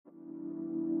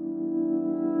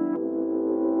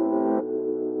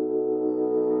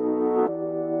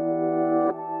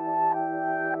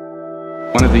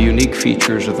of the unique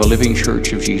features of the Living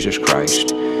Church of Jesus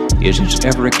Christ is its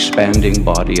ever-expanding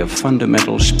body of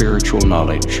fundamental spiritual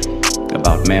knowledge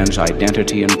about man's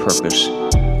identity and purpose,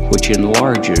 which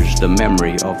enlarges the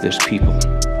memory of this people.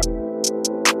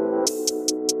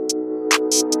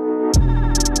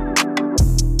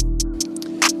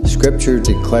 Scripture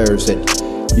declares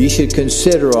that ye should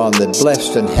consider on the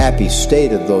blessed and happy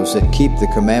state of those that keep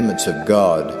the commandments of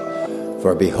God.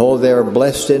 For behold, they are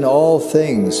blessed in all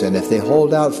things, and if they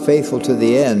hold out faithful to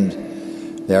the end,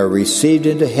 they are received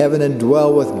into heaven and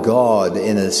dwell with God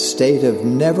in a state of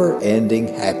never-ending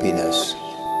happiness.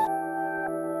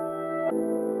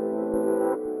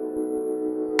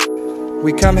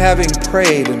 We come having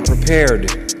prayed and prepared.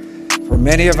 For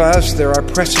many of us, there are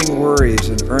pressing worries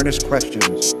and earnest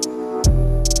questions.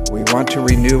 We want to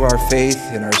renew our faith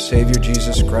in our Savior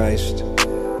Jesus Christ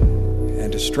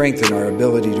and to strengthen our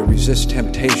ability to resist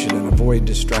temptation and avoid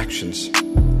distractions.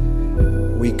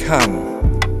 We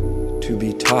come to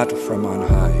be taught from on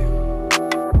high.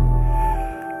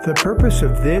 The purpose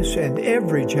of this and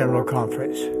every general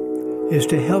conference is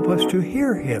to help us to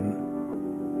hear Him.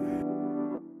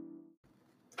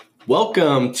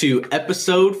 Welcome to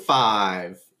episode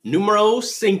 5, numero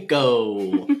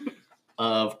 5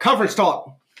 of Conference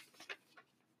Talk.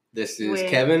 This is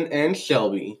Kevin and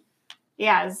Shelby.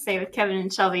 Yeah, I was say with Kevin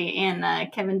and Shelby,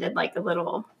 and Kevin did like a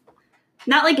little,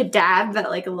 not like a dab,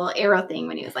 but like a little arrow thing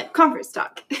when he was like, Conference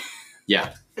Talk.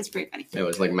 Yeah. It's pretty funny. It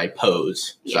was like my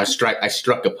pose. So Yeah. I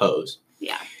struck a pose.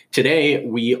 Yeah. Today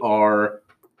we are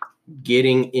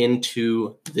getting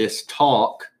into this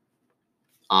talk,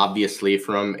 obviously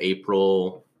from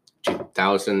April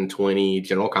 2020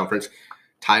 General Conference,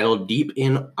 titled Deep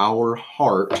in Our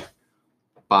Heart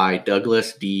by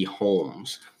Douglas D.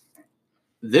 Holmes.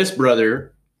 This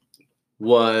brother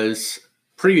was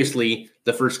previously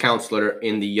the first counselor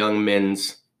in the Young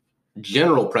Men's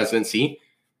General Presidency.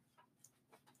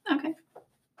 Okay.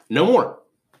 No more.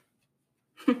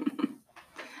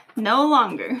 No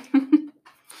longer.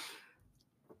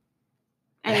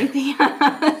 Anything?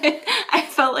 I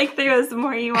felt like there was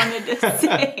more you wanted to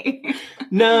say.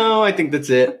 No, I think that's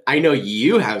it. I know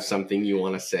you have something you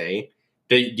want to say.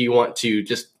 Do you want to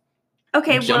just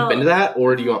jump into that,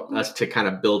 or do you want us to kind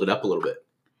of build it up a little bit?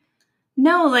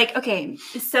 No, okay.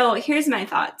 So here's my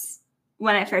thoughts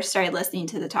when I first started listening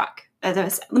to the talk.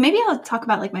 Maybe I'll talk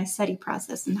about like my study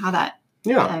process and how that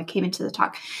came into the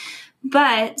talk.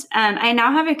 But I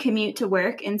now have a commute to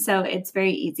work, and so it's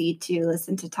very easy to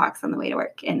listen to talks on the way to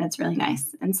work, and it's really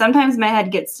nice. And sometimes my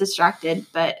head gets distracted,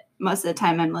 but most of the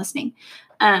time I'm listening.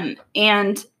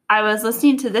 And I was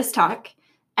listening to this talk,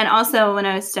 and also when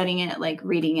I was studying it, like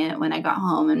reading it when I got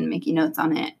home and making notes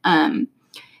on it,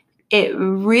 it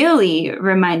really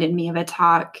reminded me of a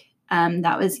talk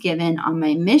that was given on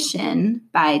my mission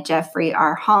by Jeffrey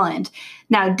R. Holland.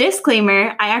 Now,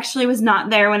 disclaimer, I actually was not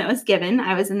there when it was given.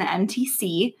 I was in the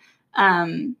MTC,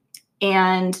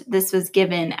 and this was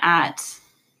given at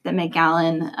the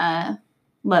McAllen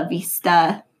La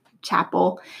Vista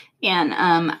Chapel, and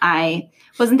I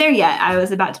wasn't there yet. I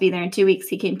was about to be there in 2 weeks.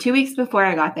 He came 2 weeks before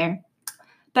I got there.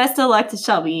 Best of luck to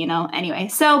Shelby, Anyway,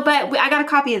 but I got a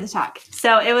copy of the talk.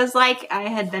 So it was like I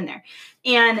had been there.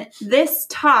 And this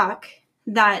talk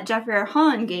that Jeffrey R.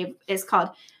 Holland gave is called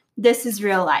This is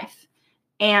Real Life.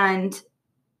 And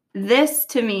this,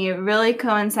 to me, really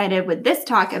coincided with this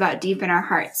talk about Deep in Our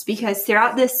Hearts. Because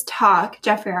throughout this talk,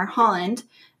 Jeffrey R. Holland,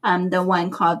 the one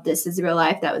called This is Real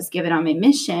Life that was given on my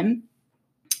mission,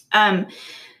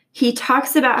 he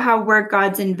talks about how we're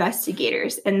God's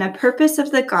investigators. And the purpose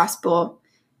of the gospel,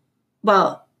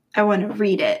 well, I want to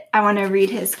read it. I want to read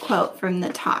his quote from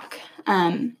the talk.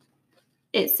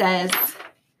 It says,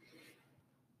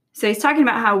 so he's talking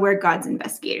about how we're God's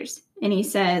investigators. And he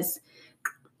says,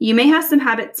 you may have some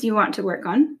habits you want to work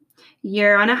on.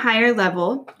 You're on a higher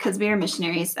level because we are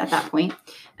missionaries at that point.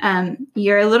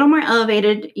 You're a little more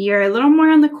elevated. You're a little more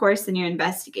on the course than your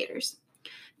investigators.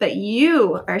 But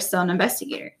you are still an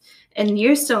investigator. And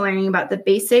you're still learning about the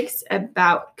basics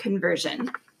about conversion.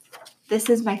 This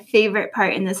is my favorite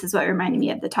part, and this is what reminded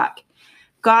me of the talk.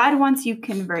 God wants you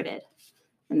converted.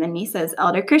 And then he says,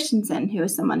 Elder Christensen, who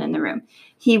is someone in the room,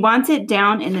 he wants it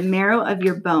down in the marrow of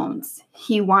your bones.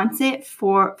 He wants it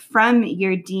from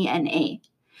your DNA.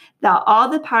 That all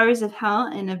the powers of hell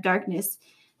and of darkness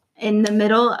in the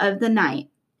middle of the night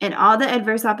and all the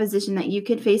adverse opposition that you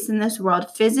could face in this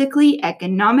world, physically,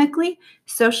 economically,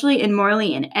 socially, and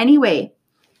morally in any way,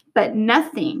 but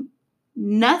nothing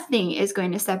is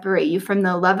going to separate you from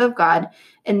the love of God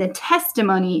and the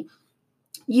testimony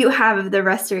you have of the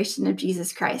restoration of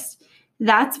Jesus Christ.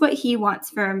 That's what he wants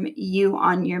from you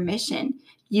on your mission.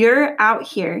 You're out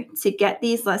here to get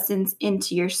these lessons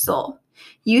into your soul.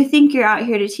 You think you're out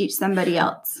here to teach somebody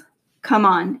else. Come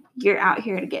on, you're out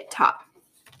here to get taught.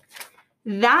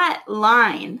 That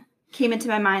line came into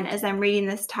my mind as I'm reading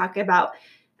this talk about,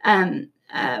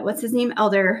 what's his name?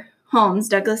 Elder Holmes,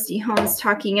 Douglas D. Holmes,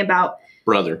 talking about...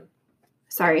 Brother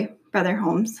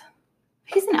Holmes.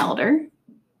 He's an elder,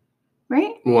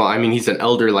 right? Well, I mean, he's an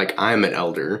elder like I'm an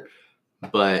elder,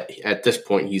 but at this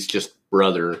point, he's just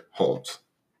Brother Holmes.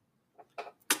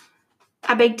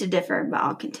 I beg to differ, but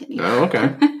I'll continue. Oh,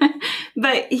 okay.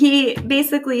 But he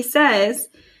basically says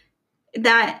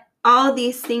that all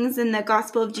these things in the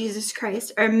gospel of Jesus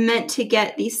Christ are meant to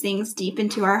get these things deep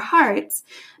into our hearts.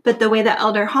 But the way that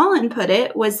Elder Holland put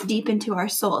it was deep into our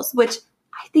souls, which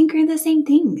I think are the same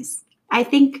things. I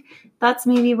think that's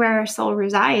maybe where our soul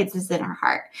resides, is in our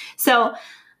heart. So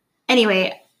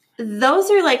anyway, those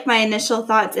are like my initial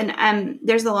thoughts, and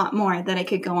there's a lot more that I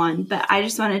could go on, but I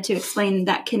just wanted to explain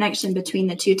that connection between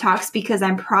the two talks because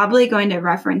I'm probably going to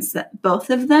reference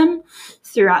both of them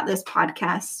throughout this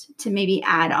podcast to maybe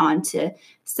add on to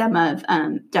some of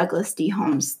Douglas D.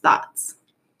 Holmes' thoughts.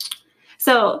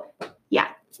 So yeah,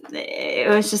 it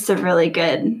was just a really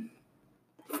good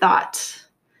thought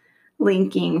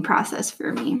linking process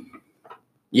for me.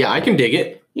 Yeah, I can dig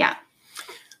it. Yeah.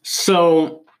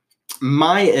 So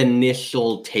my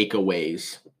initial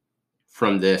takeaways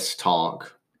from this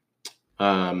talk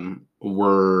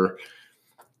were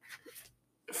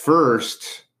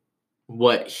first,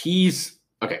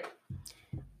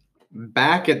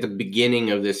 back at the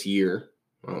beginning of this year,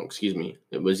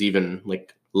 it was even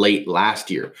like late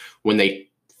last year when they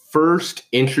first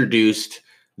introduced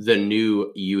the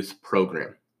new youth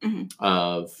program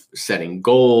of setting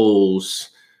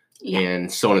goals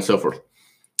and so on and so forth.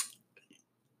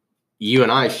 You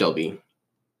and I, Shelby,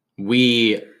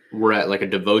 we were at like a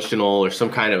devotional or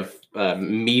some kind of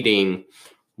meeting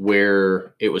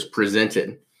where it was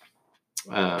presented.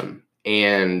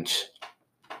 And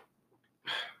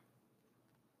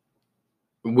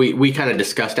we kind of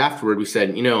discussed afterward. We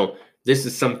said, this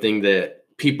is something that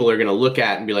people are going to look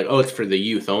at and be like, oh, it's for the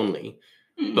youth only.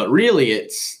 Mm-hmm. But really,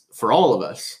 it's for all of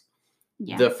us.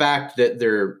 Yeah. The fact that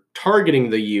they're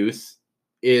targeting the youth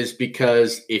is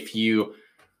because if you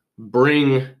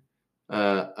bring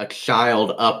a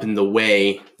child up in the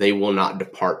way, they will not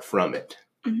depart from it.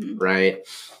 Mm-hmm. Right?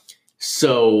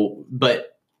 So,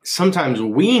 but sometimes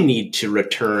we need to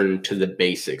return to the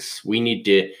basics. We need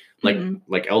to,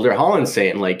 like Elder Holland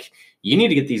saying, like, you need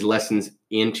to get these lessons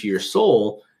into your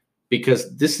soul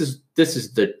because this is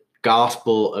the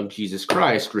gospel of Jesus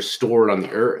Christ restored on the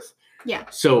earth. Yeah.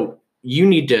 So you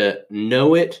need to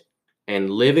know it and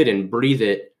live it and breathe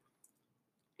it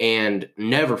and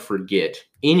never forget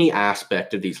any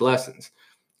aspect of these lessons.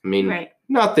 I mean,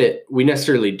 not that we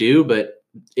necessarily do, but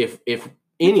if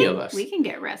any of us, we can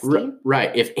get rusty.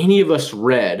 Right. If any of us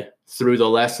read through the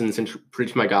lessons and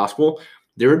preach my gospel,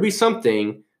 there would be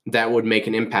something that would make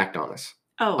an impact on us.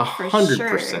 Oh, 100%.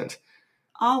 Sure.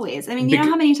 Always. I mean, you know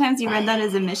how many times you read that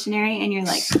as a missionary and you're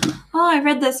like, oh, I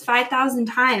read this 5,000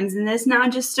 times and this now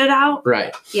just stood out.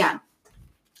 Right. Yeah.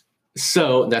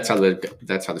 So that's how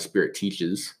the Spirit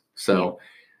teaches. So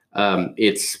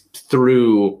it's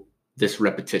through this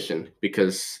repetition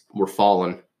because we're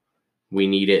fallen. We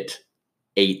need it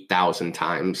 8,000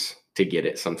 times to get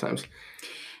it sometimes.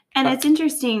 And it's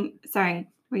interesting. Sorry,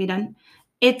 were you done?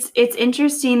 It's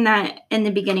interesting that in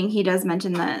the beginning he does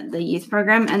mention the youth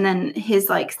program, and then his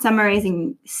like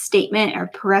summarizing statement or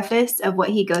preface of what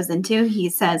he goes into, he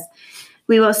says,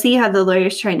 "We will see how the Lord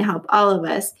is trying to help all of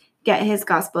us get his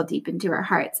gospel deep into our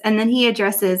hearts." And then he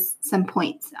addresses some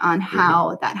points on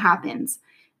how that happens.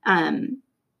 And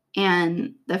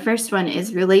the first one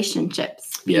is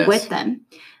relationships. Be with them.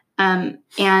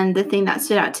 And the thing that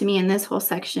stood out to me in this whole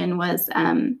section was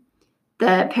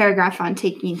the paragraph on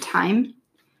taking time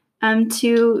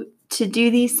to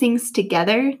do these things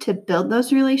together, to build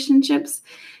those relationships.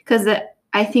 Because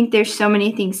I think there's so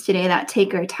many things today that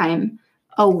take our time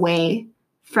away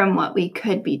from what we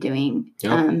could be doing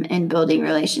in building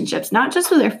relationships, not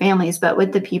just with our families, but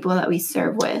with the people that we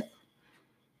serve with.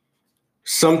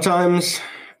 Sometimes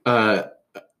our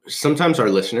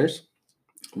listeners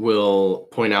will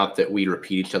point out that we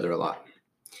repeat each other a lot.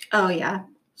 Oh, yeah.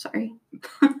 Sorry.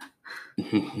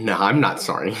 No, I'm not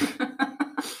sorry.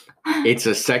 It's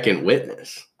a second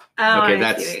witness. Oh,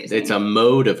 okay, it's a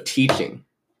mode of teaching.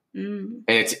 And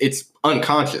it's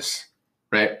unconscious,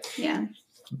 right? Yeah.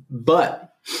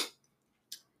 But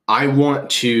I want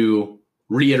to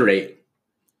reiterate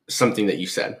something that you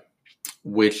said,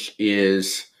 which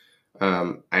is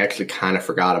I actually kind of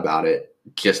forgot about it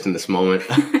just in this moment.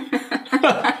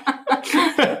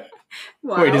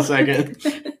 Wow. Wait a second.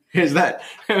 Is that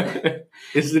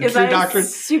is the true doctrine?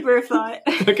 Super thought.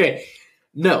 Okay.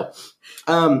 No.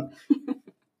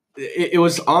 It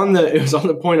was on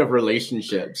the point of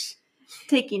relationships.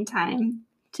 Taking time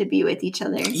to be with each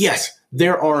other. Yes.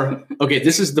 There are, okay,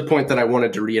 this is the point that I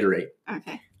wanted to reiterate.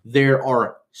 Okay. There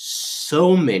are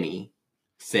so many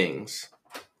things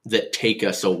that take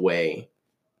us away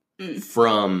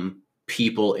from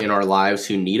people in our lives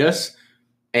who need us,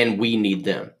 and we need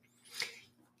them.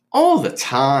 All the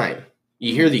time,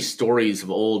 you hear these stories of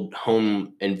old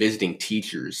home and visiting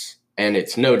teachers, and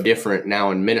it's no different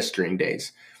now in ministering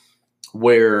days,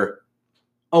 where,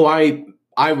 I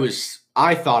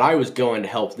thought I was going to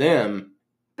help them,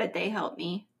 but they helped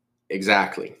me.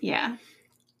 Exactly. Yeah.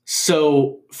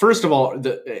 So, first of all,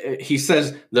 he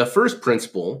says the first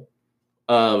principle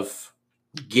of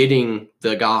getting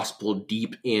the gospel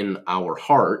deep in our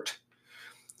heart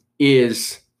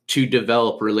is to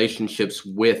develop relationships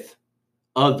with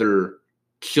other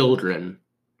children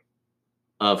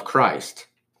of Christ,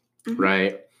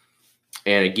 right?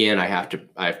 And again, I have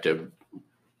to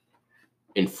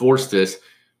enforce this.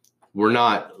 We're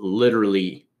not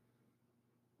literally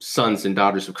sons and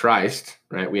daughters of Christ,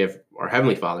 right? We have our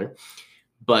Heavenly Father,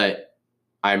 but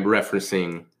I'm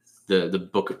referencing the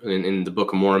book in the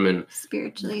Book of Mormon,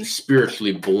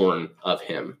 spiritually born of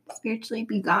Him, spiritually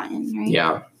begotten, right?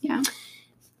 Yeah.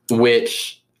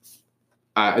 Which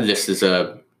this is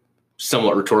a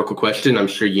somewhat rhetorical question. I'm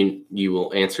sure you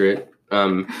will answer it.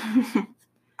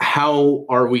 How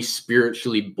are we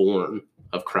spiritually born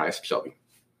of Christ, Shelby?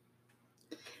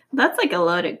 That's like a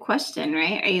loaded question,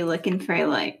 right? Are you looking for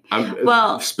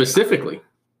specifically?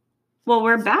 Well,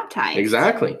 we're baptized.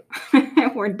 Exactly.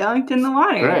 We're dunked in the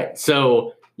water. Right.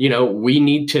 So, we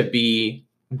need to be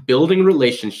building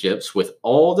relationships with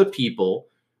all the people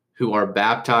who are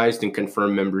baptized and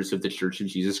confirmed members of the Church of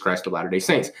Jesus Christ of Latter-day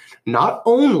Saints. Not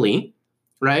only,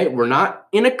 right? We're not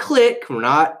in a clique. We're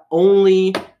not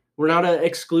an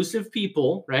exclusive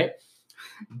people, right?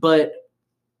 But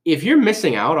if you're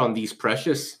missing out on these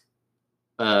precious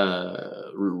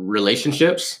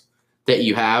relationships that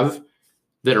you have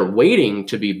that are waiting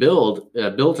to be built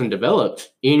and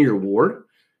developed in your ward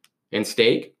and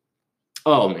stake,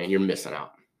 oh man, you're missing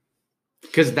out.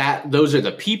 Because those are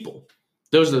the people.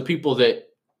 Those are the people that,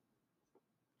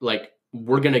 like,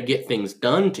 we're going to get things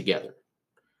done together.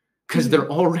 Because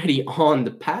they're already on the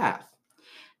path.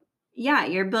 Yeah,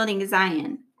 you're building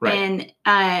Zion. Right.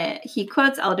 And he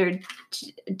quotes Elder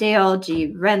Dale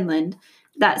G. Redland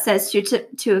that says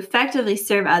to effectively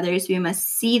serve others, we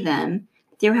must see them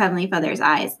through Heavenly Father's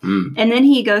eyes. And then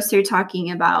he goes through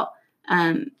talking about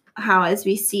how as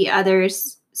we see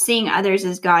others, seeing others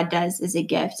as God does is a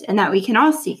gift, and that we can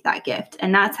all seek that gift.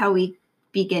 And that's how we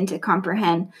begin to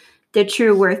comprehend the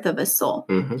true worth of a soul.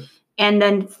 And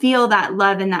then feel that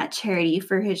love and that charity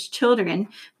for His children,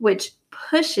 which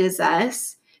pushes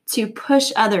us to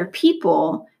push other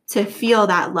people to feel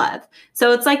that love.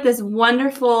 So it's like this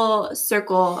wonderful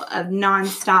circle of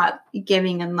nonstop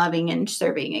giving and loving and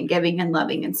serving and giving and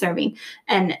loving and serving.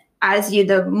 And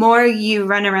the more you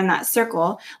run around that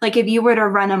circle, like if you were to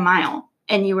run a mile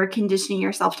and you were conditioning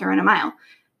yourself to run a mile,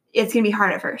 it's going to be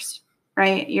hard at first,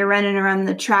 right? You're running around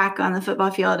the track on the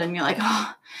football field and you're like,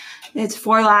 oh, it's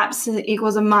 4 laps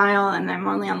equals a mile and I'm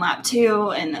only on lap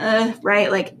 2 and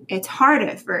right? Like it's hard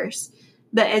at first.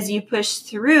 But as you push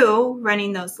through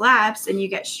running those laps and you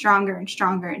get stronger and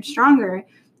stronger and stronger,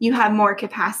 you have more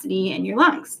capacity in your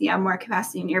lungs. You have more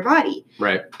capacity in your body.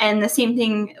 Right. And the same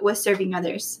thing with serving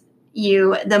others.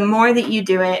 The more that you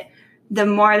do it, the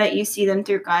more that you see them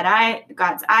through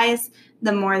God's eyes,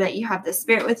 the more that you have the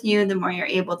Spirit with you, the more you're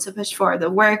able to push forward the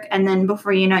work. And then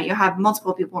before you know it, you have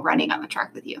multiple people running on the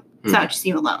track with you. It's not just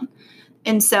you alone.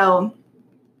 And so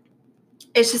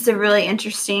it's just a really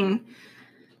interesting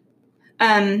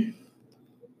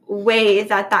way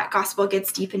that gospel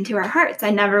gets deep into our hearts. I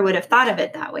never would have thought of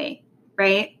it that way,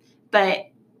 right?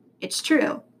 But it's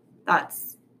true.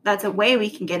 That's a way we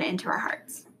can get it into our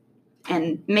hearts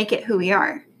and make it who we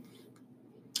are.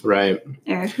 Right.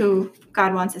 Or who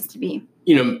God wants us to be.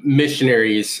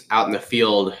 Missionaries out in the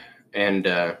field and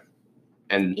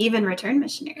even return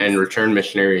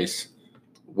missionaries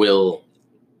will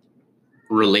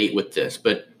relate with this.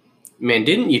 But man,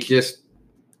 didn't you just,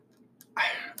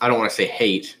 I don't want to say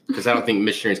hate, because I don't think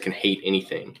missionaries can hate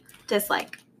anything.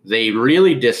 Dislike. They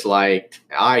really disliked,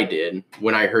 I did,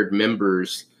 when I heard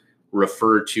members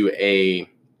refer to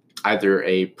either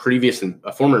a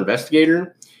former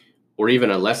investigator or even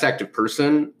a less active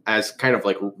person as kind of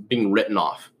like being written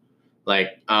off. Like,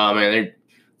 man,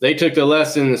 they took the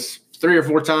lessons 3 or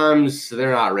 4 times, so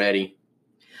they're not ready.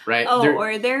 right?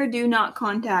 Or their do not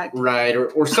contact. Right,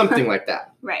 or something like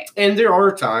that. Right. And there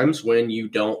are times when you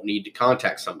don't need to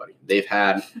contact somebody. They've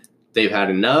had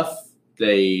enough.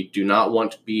 They do not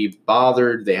want to be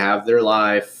bothered. They have their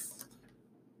life.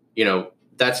 You know,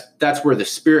 that's where the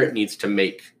Spirit needs to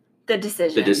make the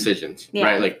decisions, yeah.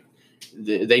 Right? Like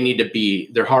they need to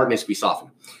be, their heart needs to be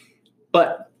softened.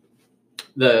 But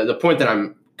the point that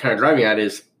I'm kind of driving at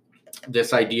is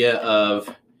this idea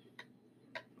of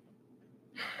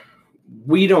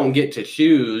we don't get to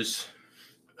choose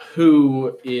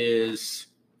who is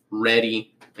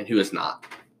ready and who is not.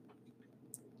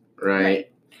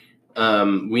 Right?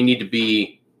 We need to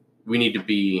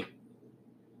be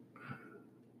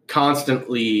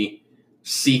constantly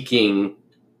seeking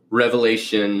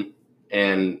revelation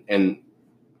and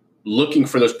looking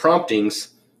for those promptings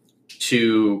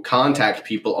to contact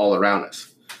people all around us.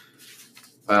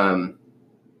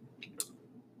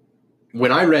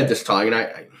 When I read this talk,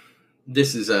 and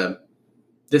this is a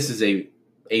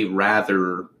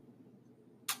rather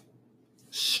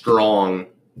strong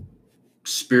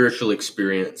spiritual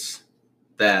experience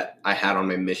that I had on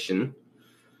my mission.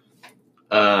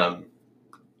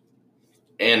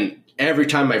 And every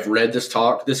time I've read this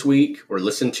talk this week or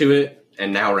listened to it,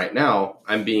 and now right now,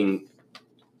 I'm being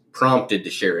prompted to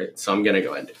share it. So I'm going to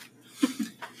go ahead.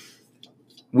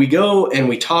 We go and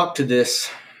we talk to this.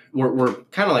 We're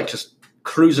kind of like just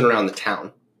cruising around the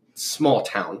town, small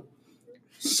town.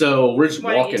 So we're just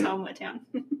walking. Why don't you tell them what town?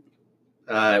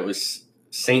 It was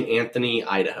St. Anthony,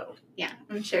 Idaho. Yeah,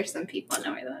 I'm sure some people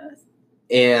know where that is.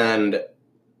 And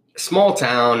small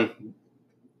town.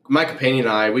 My companion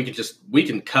and I, we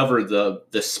can cover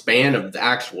the span of the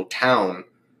actual town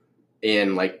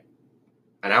in like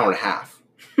an hour and a half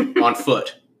on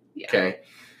foot. Yeah. Okay.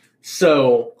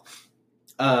 So,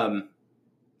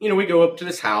 we go up to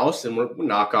this house and we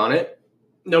knock on it.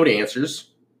 Nobody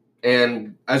answers.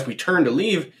 And as we turn to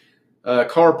leave, a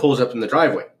car pulls up in the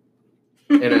driveway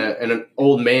and an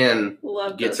old man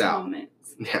gets out.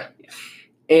 Moments. Yeah.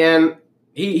 And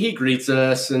he greets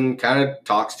us and kind of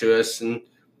talks to us. And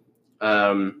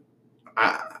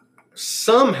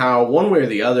somehow, one way or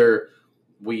the other,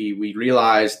 we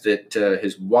realized that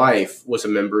his wife was a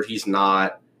member. He's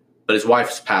not, but his wife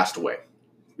has passed away.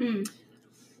 Mm.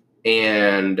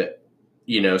 And,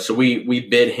 so we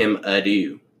bid him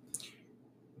adieu.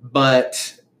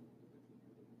 But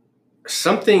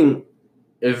something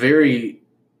very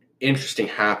interesting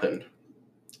happened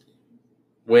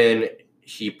when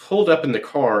he pulled up in the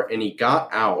car and he got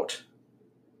out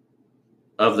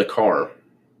of the car.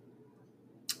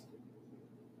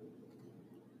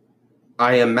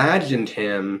 I imagined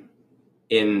him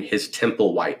in his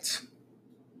temple whites.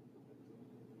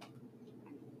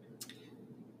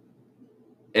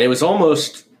 And it was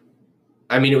almost,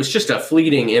 it was just a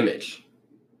fleeting image.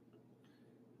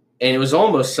 And it was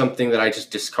almost something that I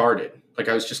just discarded. Like,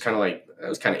 I was just kind of like, that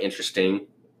was kind of interesting.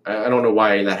 I don't know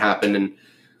why that happened.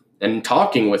 And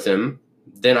talking with him,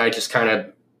 then I just kind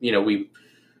of,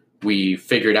 we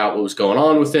figured out what was going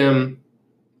on with him.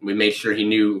 We made sure he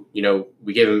knew,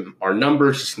 we gave him our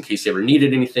numbers just in case he ever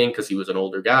needed anything because he was an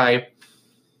older guy.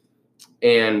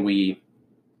 And we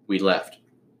left.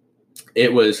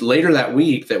 It was later that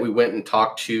week that we went and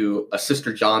talked to a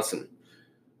Sister Johnson,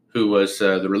 who was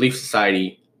the Relief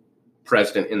Society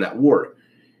president in that ward.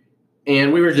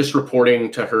 And we were just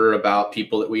reporting to her about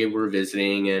people that we were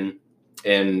visiting.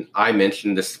 And I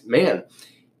mentioned this man.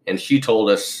 And she told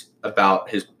us about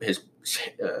his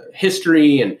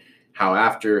history and how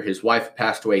after his wife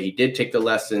passed away, he did take the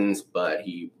lessons, but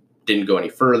he didn't go any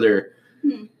further.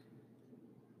 Hmm.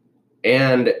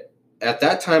 And at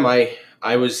that time,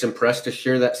 I was impressed to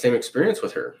share that same experience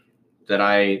with her, that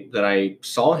I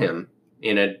saw him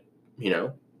in a,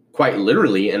 quite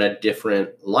literally in a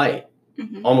different light,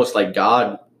 mm-hmm. almost like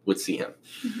God would see him.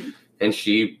 Mm-hmm. And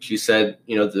she said,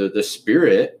 the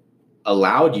Spirit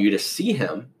allowed you to see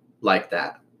him like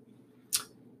that.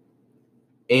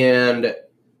 And,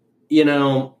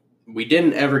 we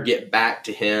didn't ever get back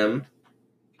to him.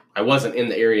 I wasn't in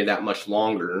the area that much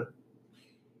longer.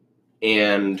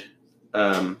 And,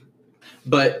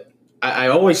 but I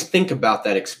always think about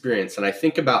that experience, and I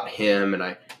think about him,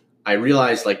 and I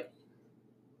realize, like,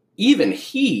 even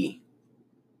he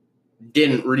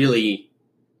didn't really,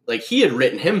 like, he had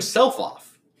written himself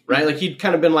off, right? Like, he'd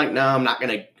kind of been like, no, I'm not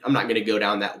going to go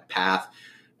down that path.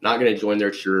 I'm not going to join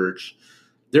their church.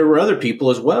 There were other people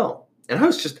as well. And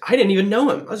I didn't even know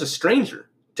him. I was a stranger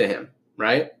to him,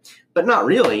 right? But not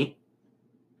really,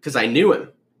 because I knew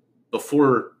him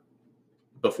before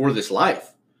this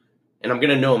life. And I'm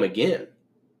going to know him again.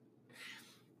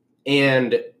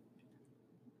 And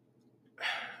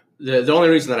the only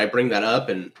reason that I bring that up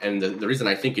and the reason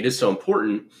I think it is so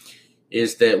important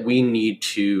is that we need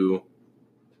to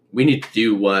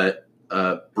do what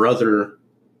Brother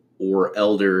or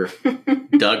Elder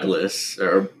Douglas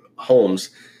or Holmes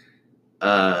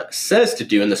says to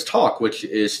do in this talk, which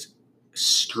is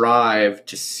strive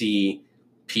to see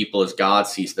people as God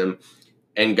sees them.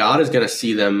 And God is going to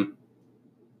see them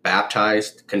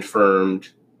baptized, confirmed,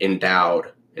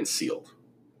 endowed, and sealed.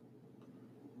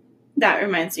 That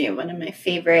reminds me of one of my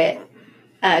favorite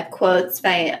quotes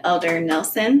by Elder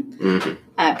Nelson,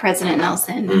 President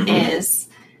Nelson, is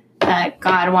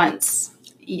God wants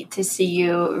to see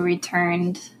you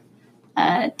returned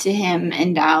to him,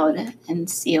 endowed and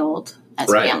sealed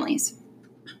as families.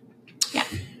 Yeah.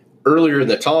 Earlier in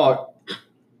the talk,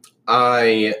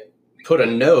 I put a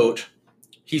note.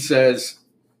 He says,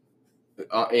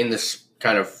 in this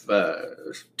kind of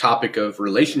topic of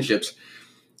relationships,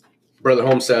 Brother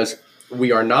Holmes says,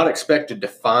 we are not expected to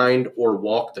find or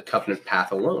walk the covenant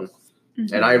path alone.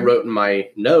 Mm-hmm. And I wrote in my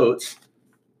notes,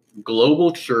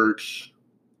 global church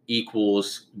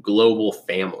equals global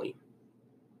family.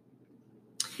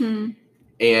 Hmm.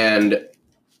 And,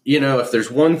 if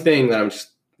there's one thing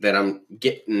that I'm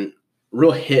getting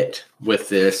real hit with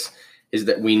this is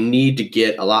that we need to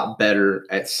get a lot better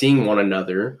at seeing one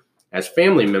another as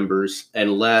family members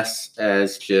and less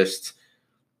as just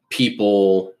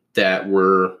people that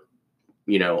were,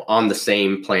 on the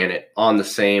same planet, on the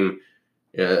same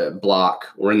block,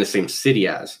 or in the same city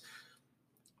as.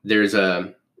 There's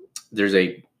a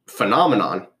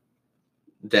phenomenon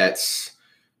that's,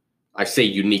 I say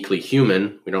uniquely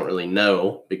human. We don't really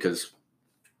know because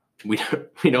we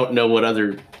don't know what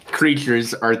other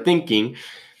creatures are thinking.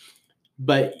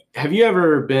 But have you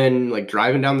ever been like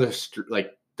driving down the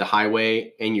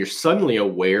highway and you're suddenly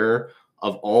aware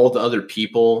of all the other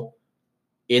people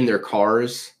in their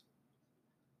cars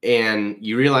and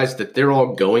you realize that they're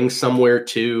all going somewhere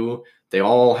too? They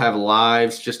all have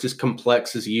lives just as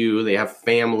complex as you. They have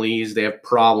families, they have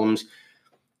problems.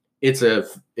 It's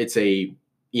an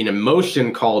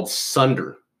emotion called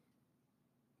sunder.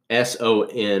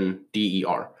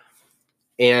 SONDER.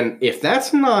 And if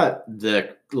that's not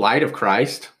the light of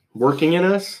Christ working in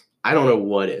us, I don't know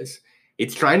what is.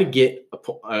 It's trying to get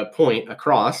a point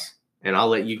across, and I'll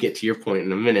let you get to your point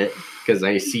in a minute because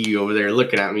I see you over there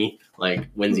looking at me like,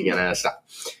 when's he gonna stop?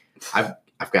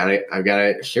 I've got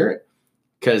to share it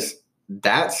because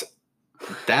that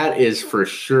is for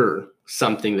sure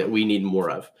something that we need more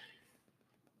of.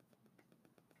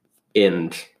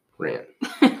 End rant.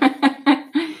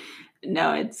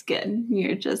 No, it's good.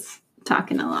 You're just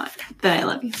talking a lot, but I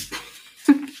love you.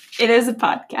 It is a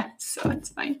podcast, so it's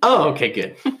fine. Oh, okay,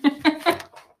 good.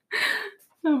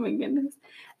 Oh my goodness.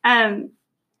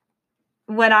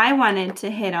 What I wanted to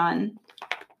hit on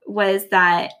was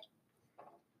that,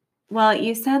 well,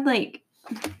 you said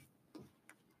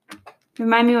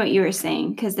remind me what you were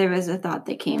saying, because there was a thought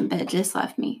that came, but it just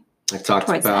left me. I talked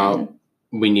about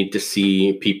we need to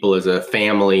see people as a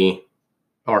family,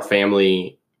 our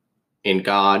family in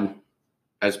God,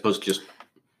 as opposed to just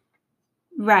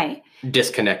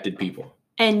disconnected people.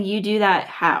 And you do that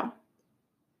how?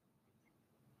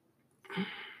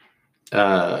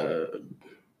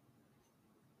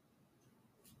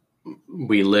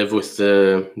 We live with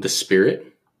the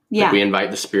Spirit. Yeah. We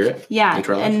invite the Spirit. Yeah.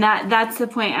 Into our life. And that's the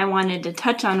point I wanted to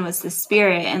touch on, was the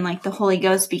Spirit and the Holy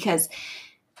Ghost, because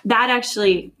that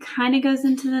actually kind of goes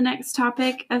into the next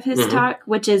topic of his talk,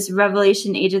 which is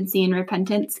revelation, agency, and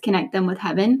repentance. Connect them with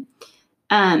heaven.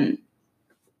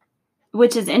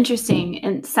 Which is interesting.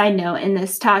 And side note, in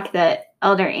this talk that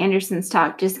Elder Anderson's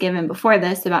talk just given before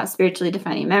this about spiritually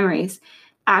defining memories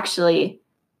actually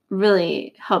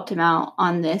really helped him out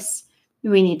on this.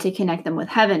 We need to connect them with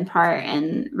heaven part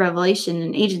and revelation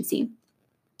and agency.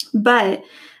 But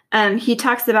he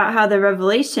talks about how the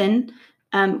revelation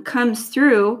comes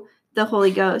through the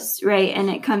Holy Ghost, right? And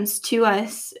it comes to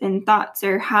us in thoughts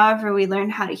or however we learn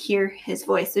how to hear his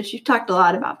voice, which you've talked a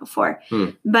lot about before.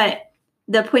 But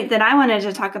the point that I wanted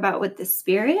to talk about with the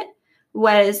Spirit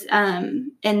was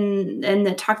in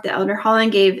the talk that Elder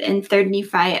Holland gave in 3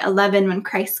 Nephi 11, when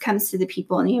Christ comes to the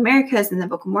people in the Americas in the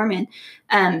Book of Mormon.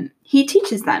 He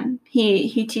teaches them.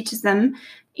 He teaches them,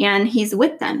 and he's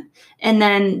with them. And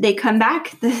then they come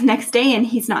back the next day, and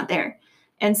he's not there.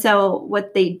 And so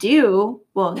what they do,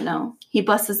 he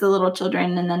blesses the little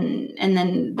children, and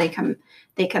then they come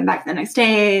back the next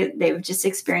day. They've just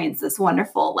experienced this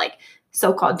wonderful,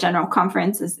 so-called general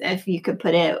conference, as if you could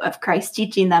put it, of Christ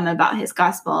teaching them about his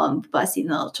gospel and blessing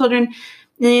the little children.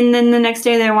 And then the next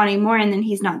day they're wanting more, and then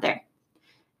he's not there.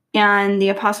 And the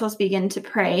apostles begin to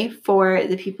pray for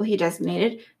the people he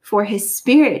designated, for his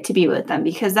Spirit to be with them,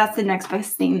 because that's the next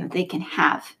best thing that they can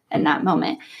have in that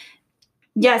moment.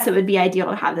 Yes, it would be ideal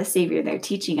to have the Savior there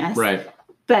teaching us. Right.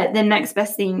 But the next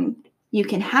best thing you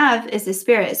can have is the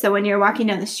Spirit. So when you're walking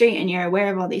down the street and you're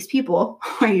aware of all these people,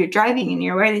 or you're driving and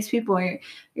you're aware of these people, or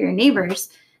your neighbors,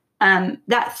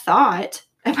 that thought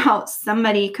about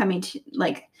somebody coming to,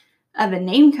 like, of a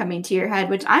name coming to your head,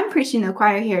 which I'm preaching to the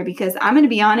choir here, because I'm going to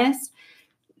be honest,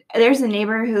 there's a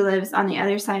neighbor who lives on the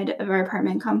other side of our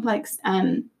apartment complex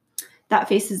that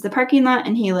faces the parking lot,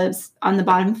 and he lives on the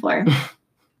bottom floor.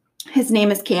 His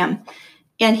name is Cam,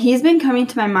 and he's been coming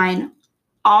to my mind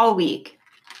all week.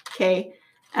 Okay.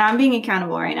 And I'm being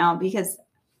accountable right now because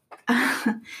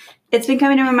it's been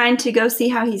coming to my mind to go see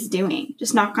how he's doing.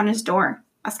 Just knock on his door,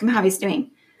 ask him how he's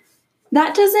doing.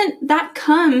 That's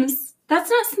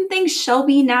not something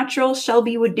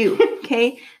Shelby would do.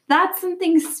 Okay. That's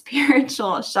something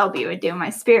spiritual Shelby would do. My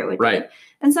spirit would do.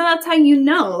 And so that's how you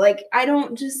know, like,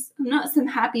 I'm not some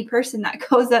happy person that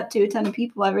goes up to a ton of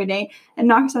people every day and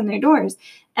knocks on their doors.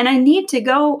 And I need to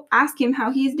go ask him how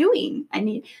he's doing.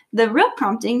 The real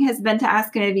prompting has been to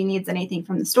ask him if he needs anything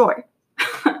from the store.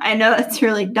 I know that's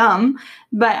really dumb,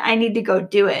 but I need to go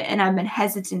do it. And I've been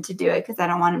hesitant to do it because I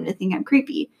don't want him to think I'm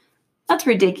creepy. That's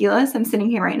ridiculous. I'm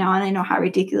sitting here right now and I know how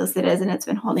ridiculous it is, and it's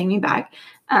been holding me back.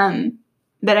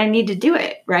 But I need to do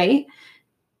it, right?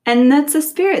 And that's a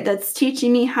Spirit that's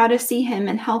teaching me how to see him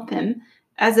and help him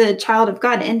as a child of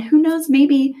God. And who knows,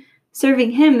 maybe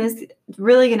serving him is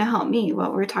really going to help me,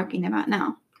 what we're talking about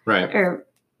now. Right. Or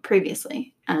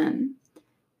previously.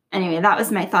 Anyway, that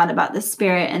was my thought about the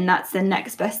Spirit. And that's the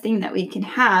next best thing that we can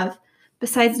have,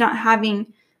 besides not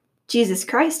having Jesus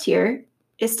Christ here,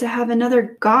 is to have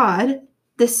another God,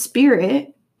 the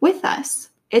Spirit, with us.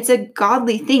 It's a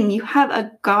godly thing. You have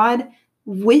a God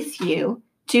with you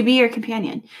to be your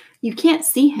companion. You can't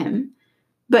see him,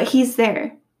 but he's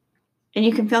there and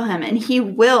you can feel him, and he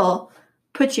will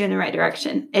put you in the right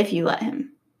direction if you let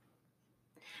him.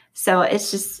 So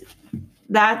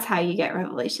that's how you get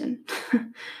revelation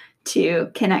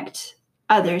to connect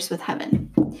others with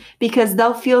heaven, because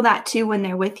they'll feel that too when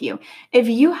they're with you. If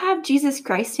you have Jesus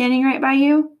Christ standing right by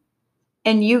you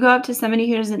and you go up to somebody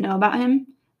who doesn't know about him,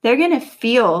 they're going to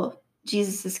feel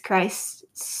Jesus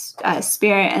Christ's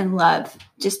Spirit and love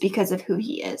just because of who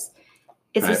he is.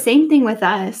 It's the same thing with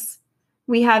us.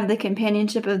 We have the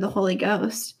companionship of the Holy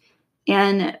Ghost.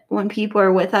 And when people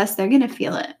are with us, they're going to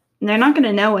feel it. And they're not going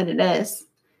to know what it is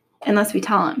unless we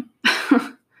tell them.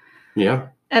 Yeah.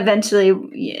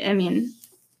 Eventually, I mean,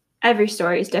 every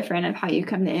story is different of how you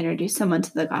come to introduce someone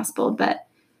to the gospel, but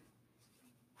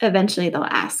eventually they'll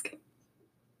ask.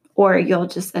 Or you'll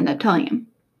just end up telling them.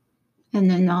 And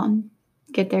then they'll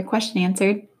get their question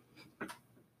answered.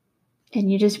 And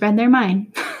you just read their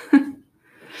mind.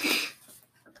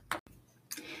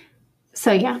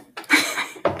 So, yeah.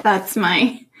 That's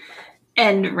my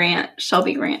end rant,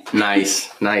 Shelby rant. Nice.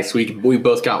 We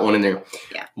both got one in there.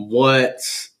 Yeah. What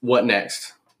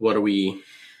next? What are we?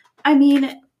 I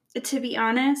mean, to be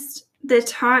honest, it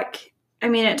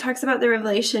talks about the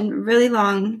revelation really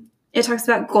long. It talks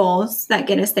about goals that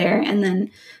get us there, and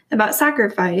then about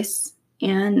sacrifice,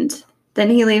 and then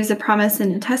he leaves a promise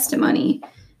and a testimony.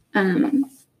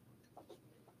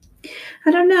 I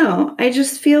don't know. I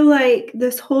just feel like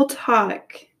this whole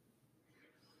talk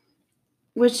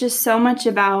was just so much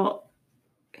about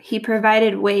he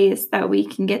provided ways that we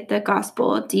can get the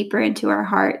gospel deeper into our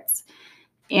hearts.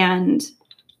 And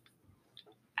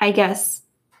I guess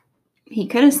he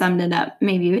could have summed it up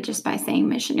maybe just by saying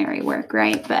missionary work,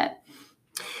 right?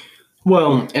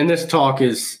 And this talk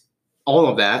is all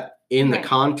of that in the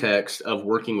context of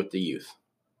working with the youth.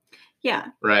 Yeah.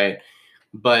 Right.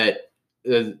 But,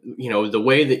 the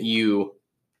way that you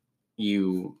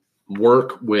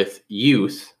work with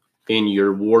youth in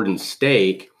your ward and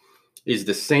stake is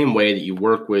the same way that you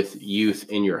work with youth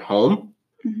in your home,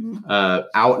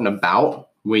 out and about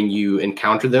when you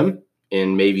encounter them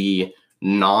in maybe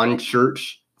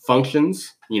non-church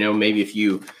functions. Maybe if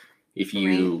you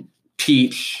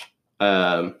teach,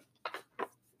 Little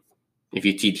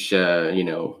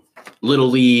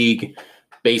League,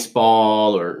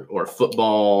 baseball or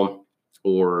football,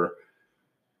 or,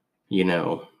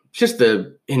 just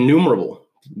the innumerable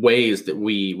ways that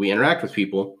we interact with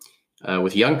people,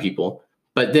 with young people.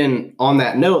 But then on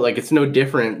that note, like, it's no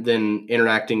different than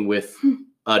interacting with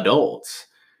adults.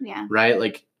 Yeah. Right.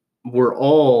 Like, we're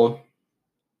all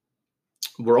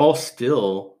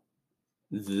still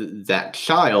that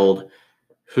child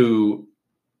who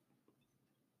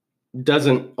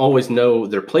doesn't always know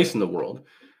their place in the world,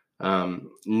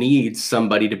 needs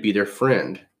somebody to be their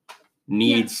friend,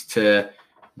 needs to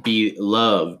be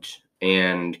loved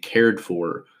and cared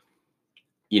for.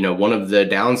 One of the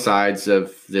downsides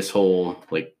of this whole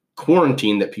like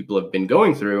quarantine that people have been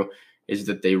going through is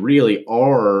that they really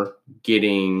are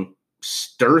getting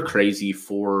stir crazy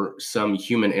for some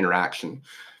human interaction.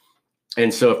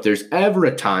 And so if there's ever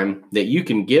a time that you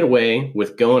can get away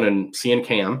with going and seeing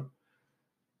Cam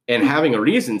and having a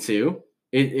reason to,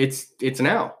 it's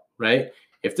now, right?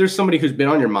 If there's somebody who's been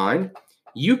on your mind,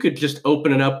 you could just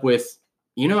open it up with,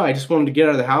 I just wanted to get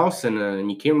out of the house and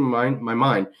you came to my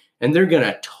mind, and they're going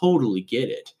to totally get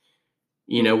it.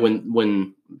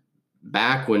 When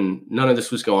back when none of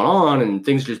this was going on and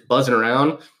things just buzzing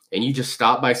around and you just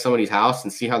stop by somebody's house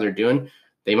and see how they're doing,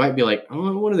 they might be like,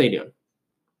 oh, what are they doing?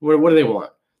 What do they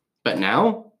want? But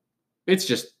now it's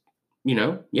just,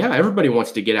 everybody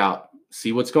wants to get out,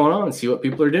 see what's going on, see what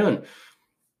people are doing.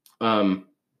 So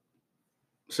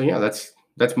yeah, that's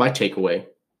my takeaway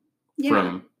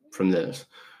from this.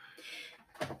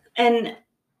 And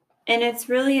it's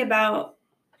really about,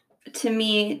 to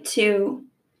me too,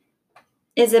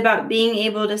 is about being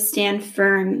able to stand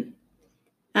firm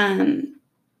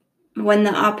when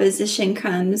the opposition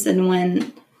comes,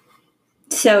 and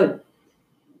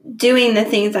doing the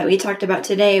things that we talked about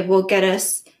today will get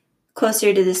us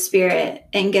closer to the Spirit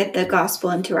and get the gospel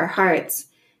into our hearts.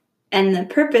 And the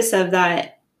purpose of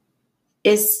that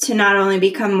is to not only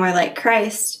become more like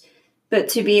Christ, but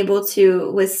to be able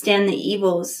to withstand the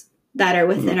evils that are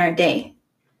within our day.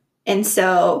 And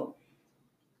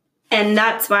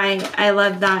that's why I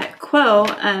love that quote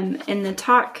in the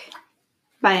talk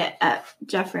by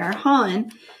Jeffrey R.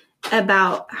 Holland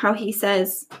about how he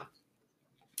says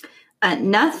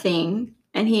nothing,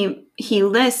 and he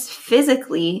lists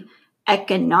physically,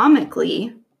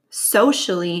 economically,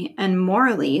 socially, and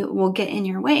morally will get in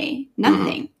your way.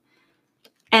 Nothing.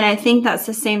 And I think that's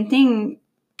the same thing.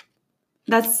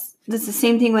 That's the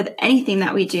same thing with anything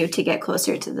that we do to get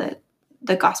closer to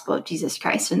the gospel of Jesus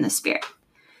Christ and the Spirit.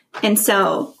 And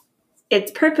so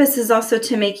its purpose is also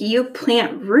to make you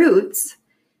plant roots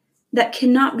that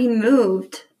cannot be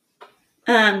moved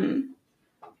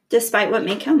despite what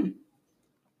may come.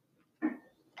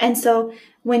 And so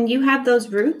when you have those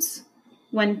roots,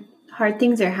 when hard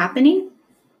things are happening,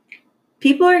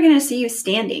 people are going to see you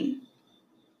standing,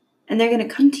 and they're going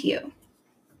to come to you.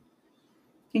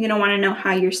 You're going to want to know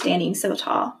how you're standing so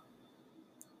tall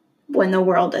when the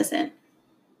world isn't.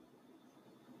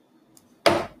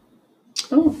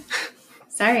 Oh,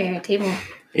 sorry, our table.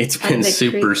 It's been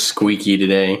super squeaky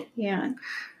today. Yeah.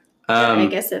 I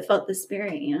guess it felt the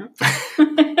Spirit,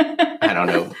 I don't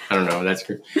know. That's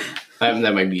true.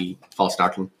 That might be false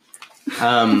doctrine.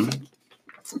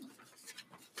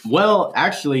 Well,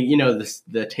 actually,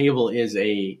 the table is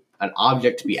an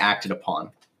object to be acted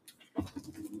upon,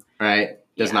 right?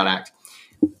 Does not act.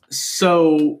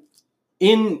 So,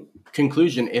 in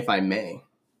conclusion, if I may,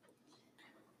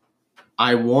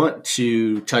 I want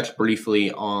to touch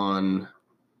briefly on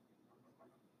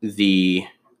the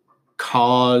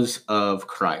cause of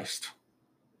Christ.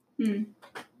 And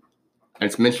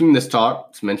it's mentioned in this talk.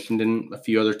 It's mentioned in a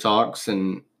few other talks,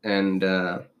 and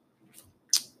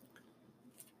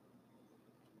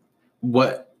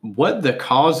what the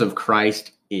cause of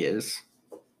Christ is,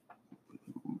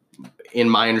 in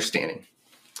my understanding,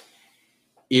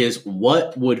 is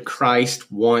what would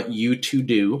Christ want you to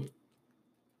do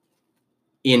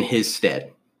in his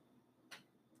stead,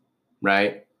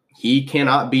 right? He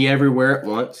cannot be everywhere at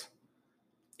once.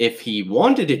 If he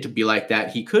wanted it to be like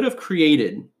that, he could have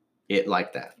created it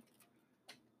like that.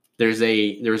 There's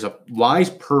a wise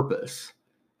purpose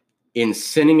in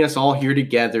sending us all here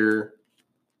together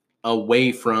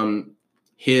away from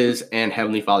his and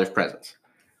Heavenly Father's presence.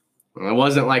 That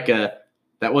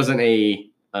wasn't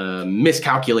a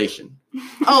miscalculation.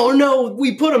 Oh no,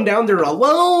 we put him down there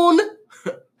alone.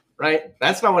 Right?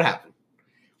 That's not what happened.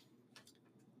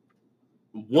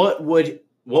 What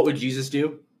would Jesus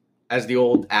do? As the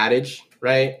old adage,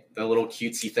 right? The little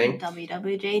cutesy thing.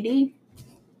 WWJD.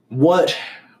 What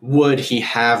would he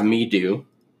have me do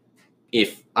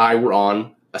if I were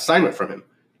on assignment from him?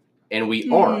 And we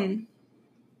are.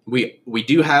 We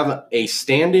do have a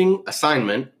standing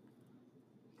assignment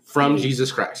from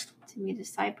Jesus Christ. To be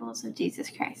disciples of Jesus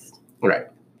Christ. Right.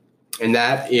 And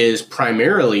that is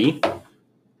primarily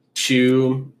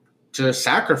to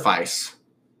sacrifice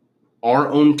our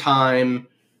own time,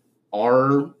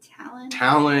 our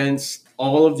talents,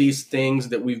 all of these things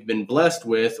that we've been blessed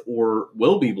with or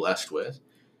will be blessed with,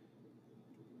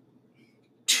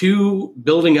 to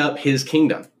building up his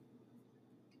kingdom.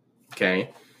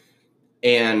 Okay?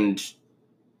 And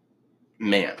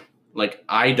man,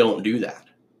 I don't do that.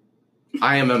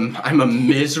 I'm a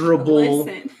miserable,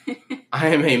 I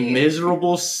am a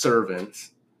miserable servant.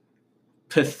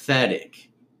 Pathetic.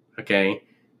 Okay.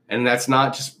 And that's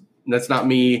not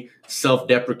me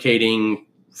self-deprecating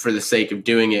for the sake of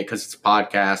doing it because it's a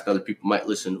podcast. Other people might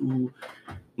listen. Ooh.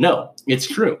 No, it's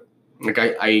true. Like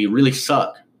I really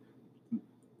suck.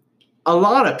 A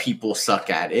lot of people suck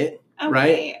at it,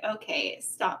 right? Okay,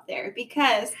 stop there.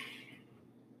 Because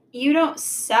you don't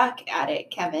suck at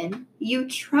it, Kevin. You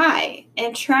try,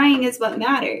 and trying is what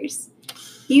matters.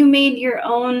 You made your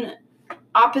own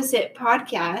opposite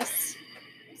podcast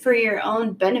for your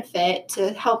own benefit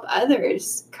to help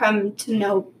others come to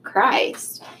know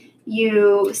Christ.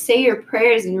 You say your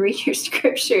prayers and read your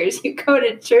scriptures. You go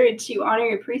to church. You honor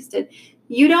your priesthood.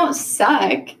 You don't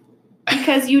suck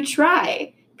because you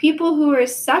try. People who are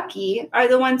sucky are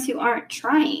the ones who aren't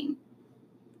trying.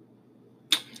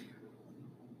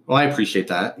 Well, I appreciate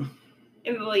that.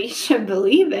 Well, you should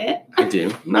believe it. I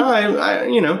do. No, I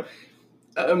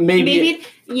maybe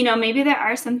there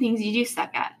are some things you do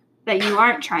suck at that you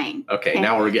aren't trying. Okay,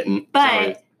 now we're getting.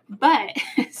 But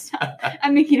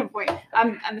I'm making a point.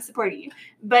 I'm supporting you.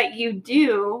 But you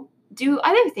do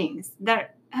other things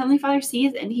that Heavenly Father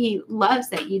sees, and He loves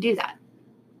that you do that.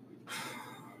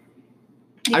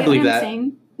 I believe that.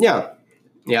 Yeah,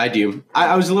 I do.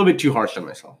 I was a little bit too harsh on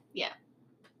myself. Yeah.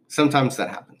 Sometimes that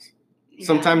happens. Yeah.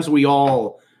 Sometimes we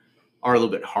all are a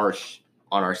little bit harsh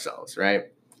on ourselves, right?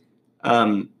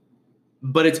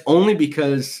 But it's only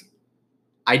because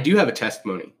I do have a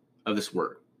testimony of this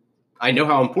word. I know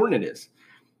how important it is.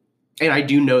 And I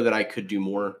do know that I could do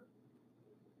more.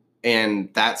 And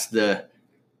that's the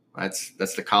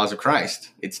cause of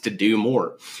Christ. It's to do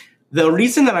more. The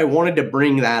reason that I wanted to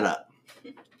bring that up,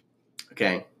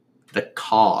 okay, the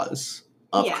cause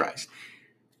of Christ.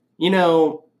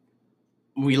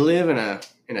 We live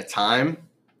in a time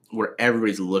where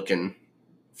everybody's looking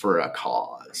for a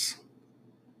cause.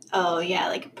 Oh, yeah,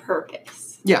 like a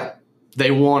purpose. Yeah. They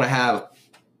want to have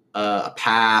a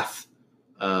path,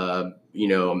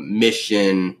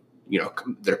 mission,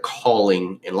 their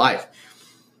calling in life.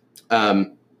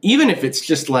 Even if it's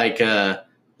just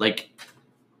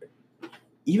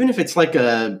even if it's like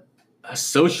a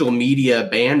social media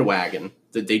bandwagon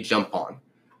that they jump on,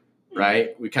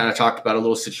 right? We kind of talked about a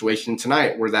little situation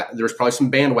tonight where there's probably some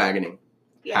bandwagoning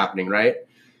happening, right?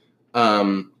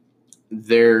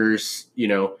 There's,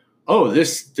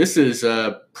 this is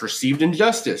a perceived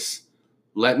injustice.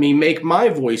 Let me make my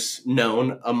voice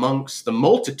known amongst the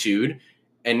multitude.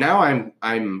 And now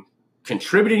I'm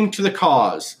contributing to the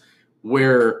cause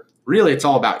where really it's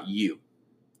all about you.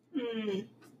 Mm.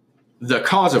 The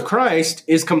cause of Christ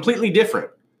is completely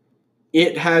different.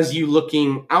 It has you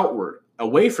looking outward,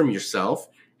 away from yourself,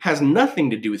 has nothing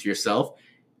to do with yourself.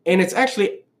 And it's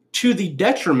actually to the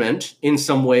detriment in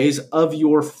some ways of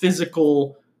your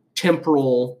physical,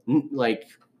 temporal,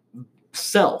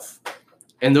 self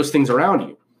and those things around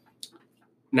you.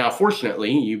 Now,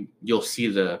 fortunately, you'll see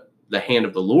the hand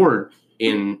of the Lord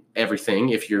in everything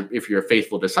if you're a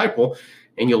faithful disciple,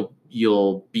 and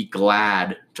you'll be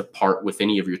glad to part with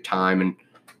any of your time and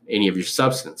any of your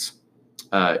substance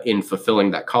in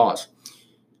fulfilling that cause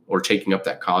or taking up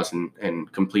that cause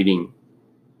and completing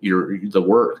the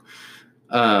work.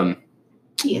 The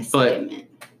assignment.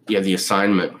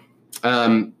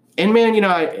 And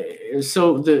man,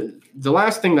 so the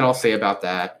last thing that I'll say about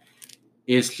that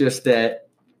is just that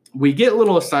we get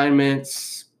little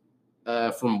assignments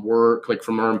from work, like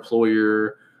from our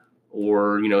employer,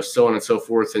 or so on and so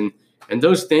forth, and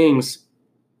those things,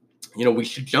 we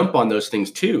should jump on those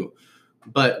things too.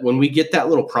 But when we get that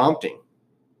little prompting,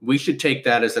 we should take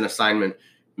that as an assignment.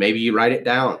 Maybe you write it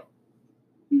down.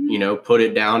 Mm-hmm. Put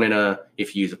it down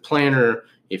if you use a planner,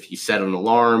 if you set an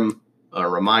alarm, a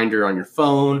reminder on your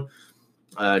phone,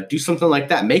 do something like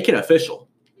that. Make it official,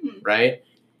 right?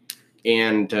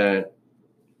 And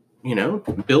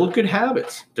build good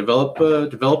habits. Develop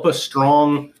a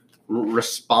strong,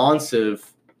 responsiveness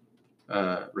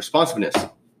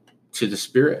to the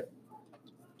Spirit.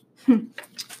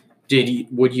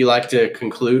 Would you like to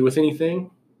conclude with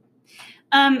anything?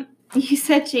 You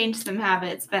said change some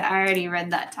habits, but I already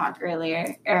read that talk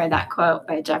earlier, or that quote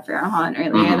by Jeffrey R. Holland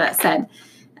earlier that said,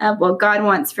 well, God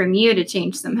wants from you to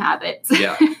change some habits.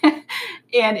 Yeah.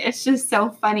 And it's just so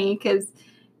funny because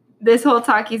this whole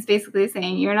talk, he's basically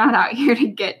saying, you're not out here to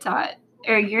get taught,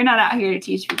 or you're not out here to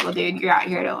teach people, dude. You're out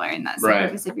here to learn. That's the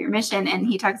purpose of your mission. And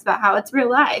he talks about how it's real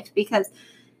life, because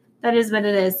that is what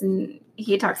it is. And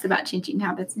he talks about changing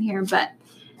habits in here, but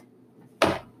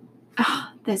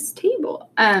this table,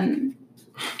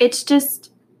 it's just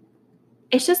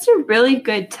a really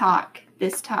good talk.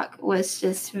 This talk was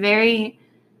just very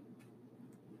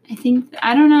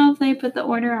I don't know if they put the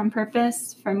order on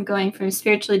purpose from going from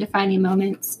spiritually defining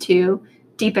moments to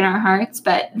deep in our hearts,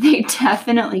 but they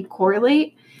definitely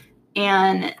correlate.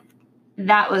 And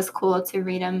that was cool to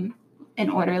read them in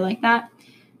order like that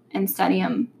and study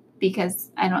them, because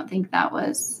I don't think that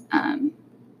was,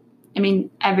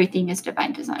 everything is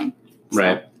divine design. So.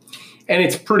 Right. And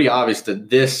it's pretty obvious that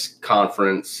this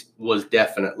conference was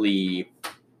definitely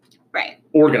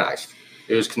organized.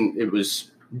 It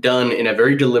was done in a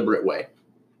very deliberate way.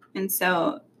 And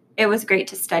so it was great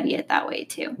to study it that way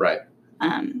too. Right.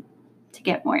 To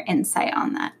get more insight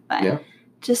on that. But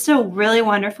just a really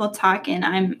wonderful talk, and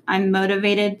I'm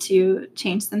motivated to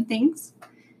change some things.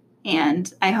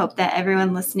 And I hope that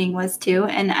everyone listening was too.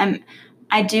 And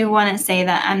I do want to say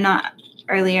that I'm not,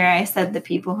 earlier I said the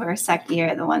people who are sucky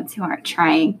are the ones who aren't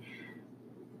trying.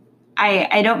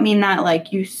 I don't mean that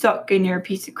like you suck and you're a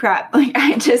piece of crap. Like,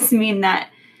 I just mean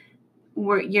that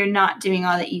you're not doing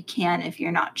all that you can if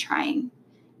you're not trying.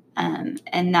 And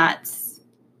that's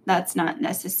not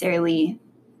necessarily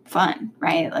fun,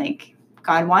 right? Like,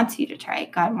 God wants you to try.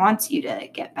 God wants you to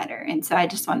get better. And so I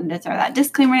just wanted to throw that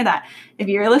disclaimer that if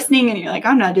you're listening and you're like,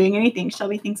 I'm not doing anything,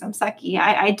 Shelby thinks I'm sucky.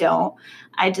 I don't.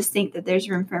 I just think that there's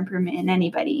room for improvement in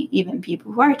anybody, even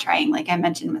people who are trying, like I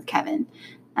mentioned with Kevin.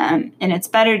 And it's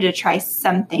better to try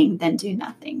something than do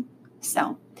nothing.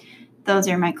 So those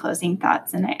are my closing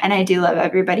thoughts. And I do love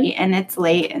everybody, and it's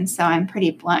late. And so I'm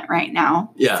pretty blunt right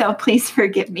now. Yeah. So please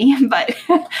forgive me, but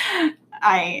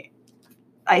I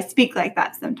speak like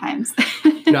that sometimes.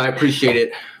 No, I appreciate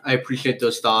it. I appreciate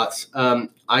those thoughts.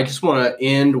 I just want to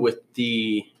end with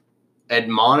the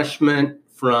admonishment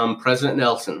from President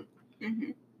Nelson,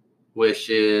 which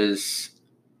is,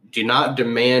 do not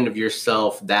demand of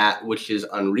yourself that which is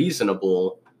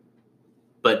unreasonable,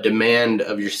 but demand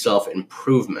of yourself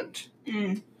improvement.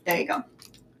 There you go.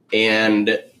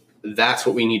 And that's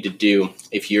what we need to do.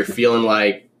 If you're feeling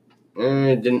like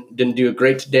didn't do it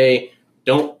great today,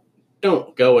 don't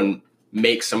go and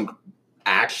make some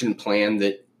action plan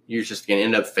that you're just going to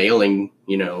end up failing,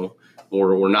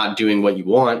 or not doing what you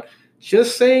want.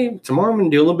 Just say, tomorrow I'm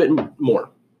going to do a little bit more, a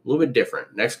little bit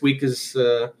different. Next week is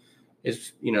that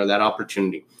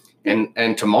opportunity.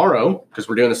 And tomorrow, because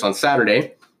we're doing this on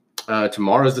Saturday,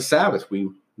 tomorrow is the Sabbath.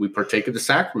 We partake of the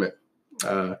sacrament.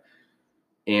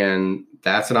 And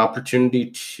that's an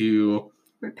opportunity to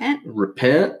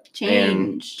repent,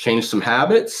 and change some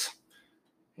habits,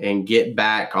 and get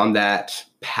back on that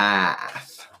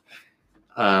path.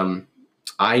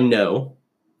 I know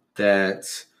that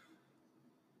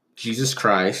Jesus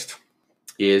Christ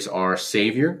is our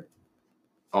Savior,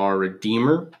 our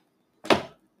Redeemer.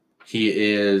 He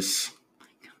is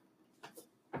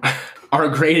our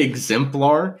great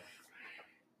exemplar,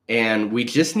 and we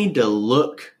just need to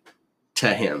look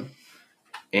to him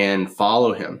and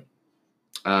follow him.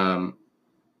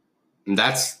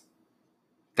 That's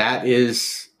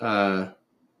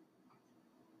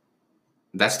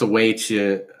the way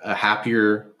to a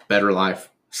happier, better life.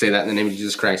 Say that in the name of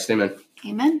Jesus Christ. Amen.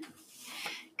 Amen.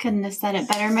 Couldn't have said it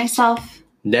better myself.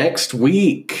 Next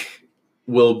week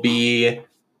will be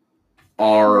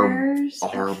our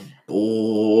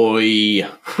boy.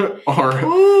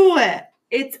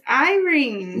 It's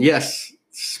Irene. Yes.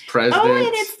 President. Oh, and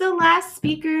it's the last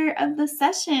speaker of the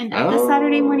session, of the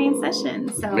Saturday morning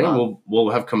session. So man,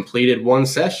 we'll have completed one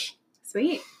session.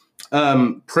 Sweet.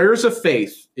 Prayers of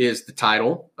Faith is the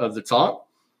title of the talk,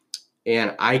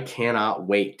 and I cannot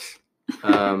wait.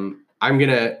 I'm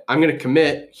gonna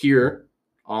commit here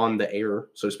on the air,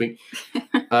 so to speak.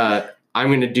 I'm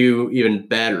gonna do even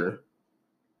better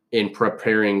in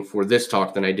preparing for this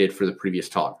talk than I did for the previous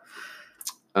talk.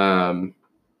 And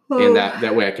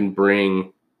that way I can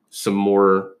bring some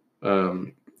more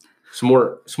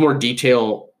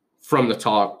detail from the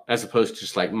talk, as opposed to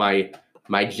just like my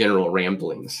general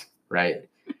ramblings, right?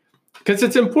 Because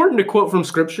it's important to quote from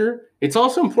scripture. It's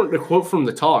also important to quote from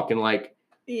the talk, and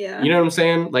you know what I'm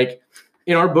saying? Like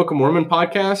in our Book of Mormon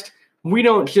podcast, we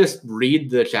don't just read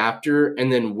the chapter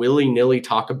and then willy-nilly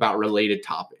talk about related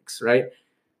topics, right?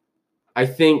 I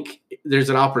think there's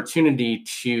an opportunity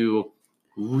to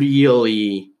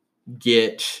really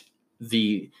get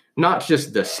not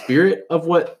just the spirit of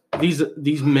what these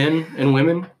men and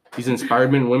women, these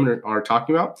inspired men and women are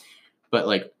talking about,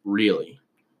 but really.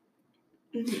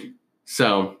 Mm-hmm.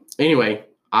 So anyway,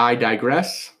 I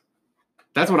digress.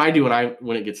 That's what I do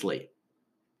when it gets late,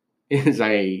 is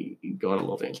I go on a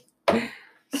little tangent.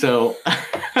 So,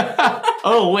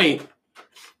 oh wait,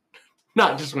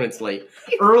 not just when it's late,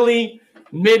 early,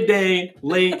 midday,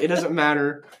 late, it doesn't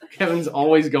matter. Kevin's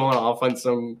always going off on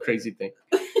some crazy thing.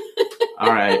 All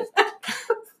right.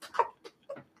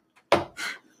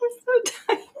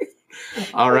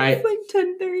 All right. It's like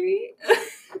 10:30.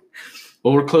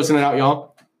 Well, we're closing it out,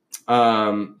 y'all.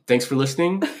 Thanks for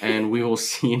listening, and we will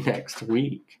see you next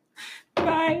week.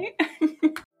 Bye.